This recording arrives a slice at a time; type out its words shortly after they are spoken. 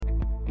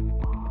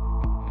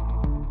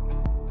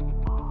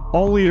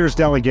All leaders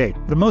delegate.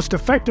 The most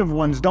effective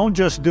ones don't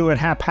just do it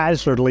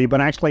haphazardly, but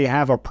actually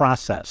have a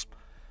process.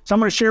 So I'm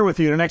going to share with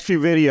you the next few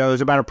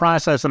videos about a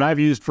process that I've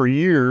used for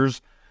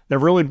years that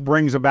really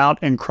brings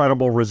about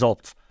incredible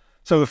results.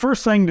 So the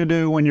first thing to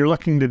do when you're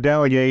looking to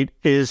delegate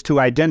is to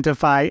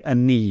identify a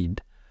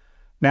need.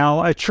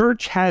 Now, a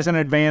church has an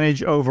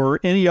advantage over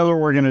any other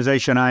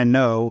organization I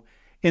know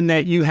in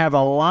that you have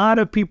a lot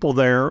of people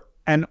there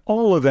and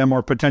all of them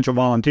are potential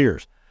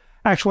volunteers.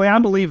 Actually, I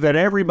believe that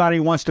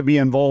everybody wants to be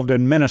involved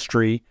in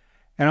ministry,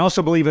 and I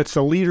also believe it's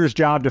the leader's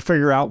job to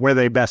figure out where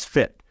they best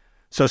fit.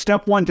 So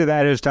step one to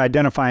that is to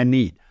identify a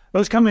need.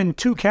 Those come in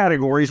two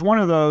categories. One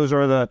of those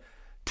are the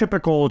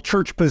typical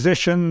church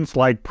positions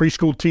like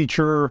preschool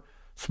teacher,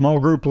 small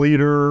group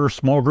leader,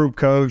 small group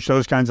coach,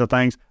 those kinds of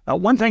things.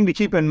 One thing to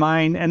keep in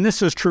mind, and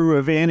this is true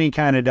of any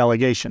kind of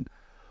delegation,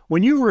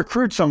 when you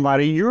recruit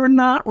somebody, you're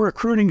not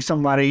recruiting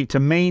somebody to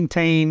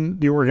maintain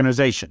the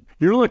organization.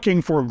 You're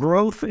looking for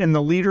growth in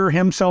the leader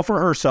himself or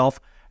herself,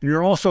 and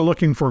you're also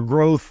looking for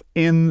growth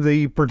in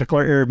the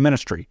particular area of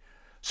ministry.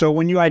 So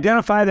when you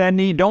identify that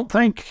need, don't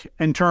think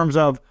in terms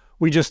of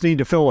we just need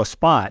to fill a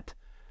spot.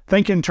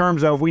 Think in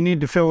terms of we need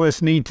to fill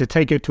this need to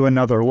take it to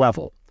another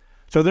level.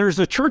 So there's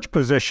the church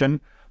position,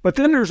 but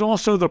then there's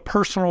also the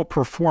personal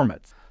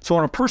performance. So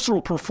in a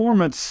personal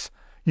performance,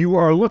 you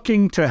are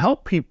looking to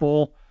help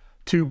people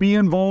to be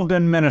involved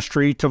in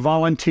ministry, to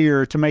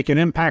volunteer, to make an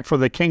impact for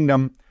the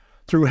kingdom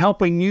through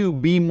helping you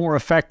be more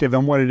effective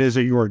in what it is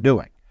that you are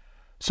doing.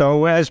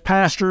 So as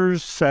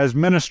pastors, as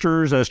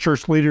ministers, as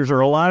church leaders, there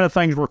are a lot of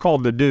things we're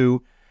called to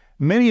do.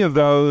 Many of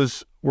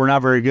those we're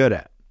not very good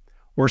at.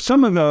 Or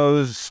some of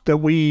those that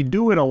we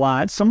do it a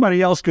lot,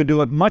 somebody else could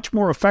do it much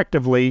more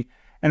effectively,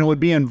 and it would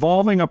be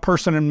involving a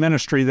person in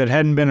ministry that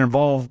hadn't been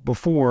involved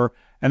before,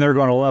 and they're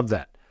going to love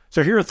that.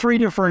 So here are three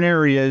different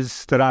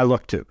areas that I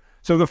look to.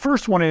 So the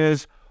first one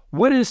is,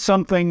 what is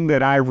something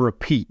that I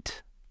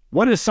repeat?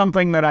 What is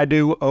something that I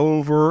do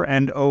over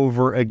and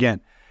over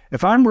again?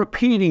 If I'm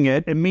repeating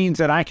it, it means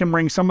that I can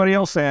bring somebody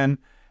else in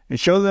and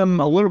show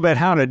them a little bit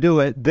how to do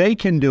it. They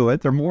can do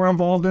it. They're more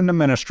involved in the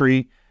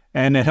ministry,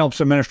 and it helps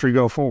the ministry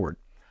go forward.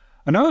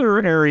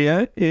 Another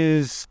area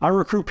is I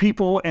recruit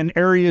people in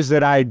areas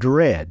that I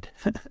dread.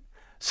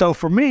 So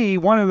for me,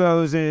 one of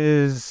those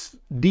is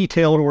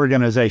detailed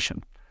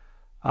organization.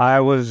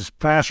 I was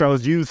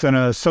youth and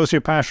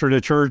associate pastor at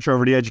a church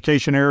over the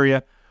education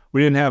area.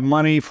 We didn't have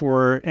money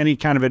for any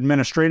kind of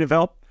administrative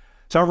help.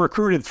 So I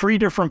recruited 3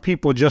 different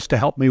people just to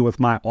help me with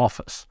my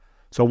office.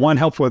 So one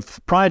helped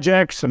with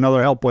projects,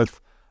 another helped with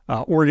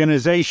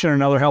organization,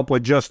 another helped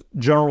with just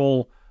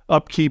general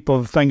upkeep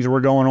of things that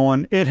were going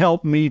on. It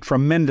helped me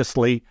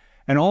tremendously.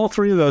 And all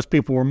 3 of those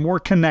people were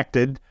more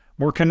connected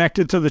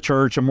to the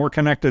church and more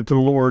connected to the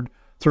Lord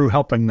through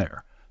helping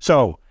there.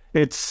 So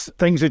it's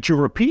things that you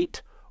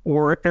repeat,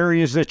 or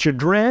areas that you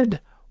dread,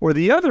 or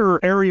the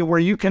other area where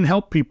you can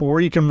help people, where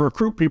you can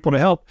recruit people to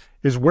help,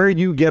 is where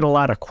you get a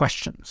lot of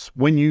questions,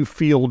 when you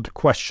field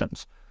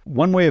questions.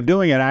 One way of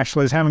doing it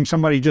actually is having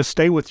somebody just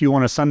stay with you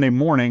on a Sunday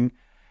morning,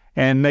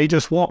 and they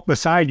just walk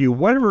beside you.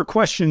 Whatever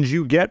questions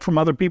you get from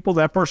other people,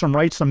 that person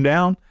writes them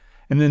down,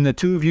 and then the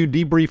 2 of you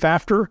debrief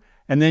after,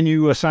 and then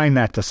you assign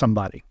that to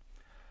somebody.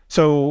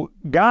 So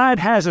God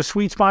has a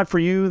sweet spot for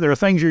you. There are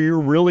things you're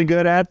really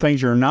good at,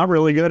 things you're not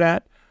really good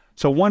at.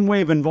 So one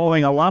way of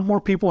involving a lot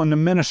more people in the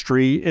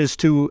ministry is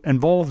to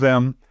involve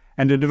them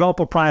and to develop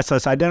a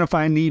process,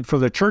 identify a need for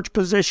the church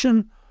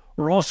position,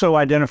 or also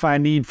identify a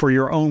need for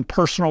your own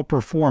personal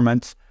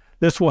performance.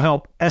 This will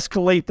help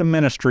escalate the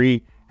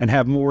ministry and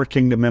have more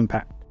kingdom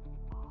impact.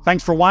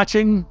 Thanks for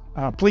watching.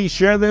 Please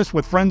share this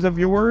with friends of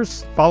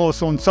yours. Follow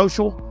us on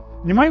social.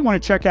 You might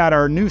want to check out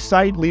our new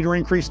site,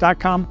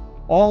 leaderincrease.com.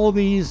 All of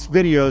these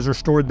videos are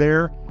stored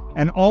there,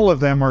 and all of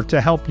them are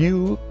to help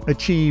you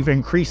achieve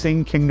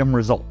increasing kingdom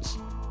results.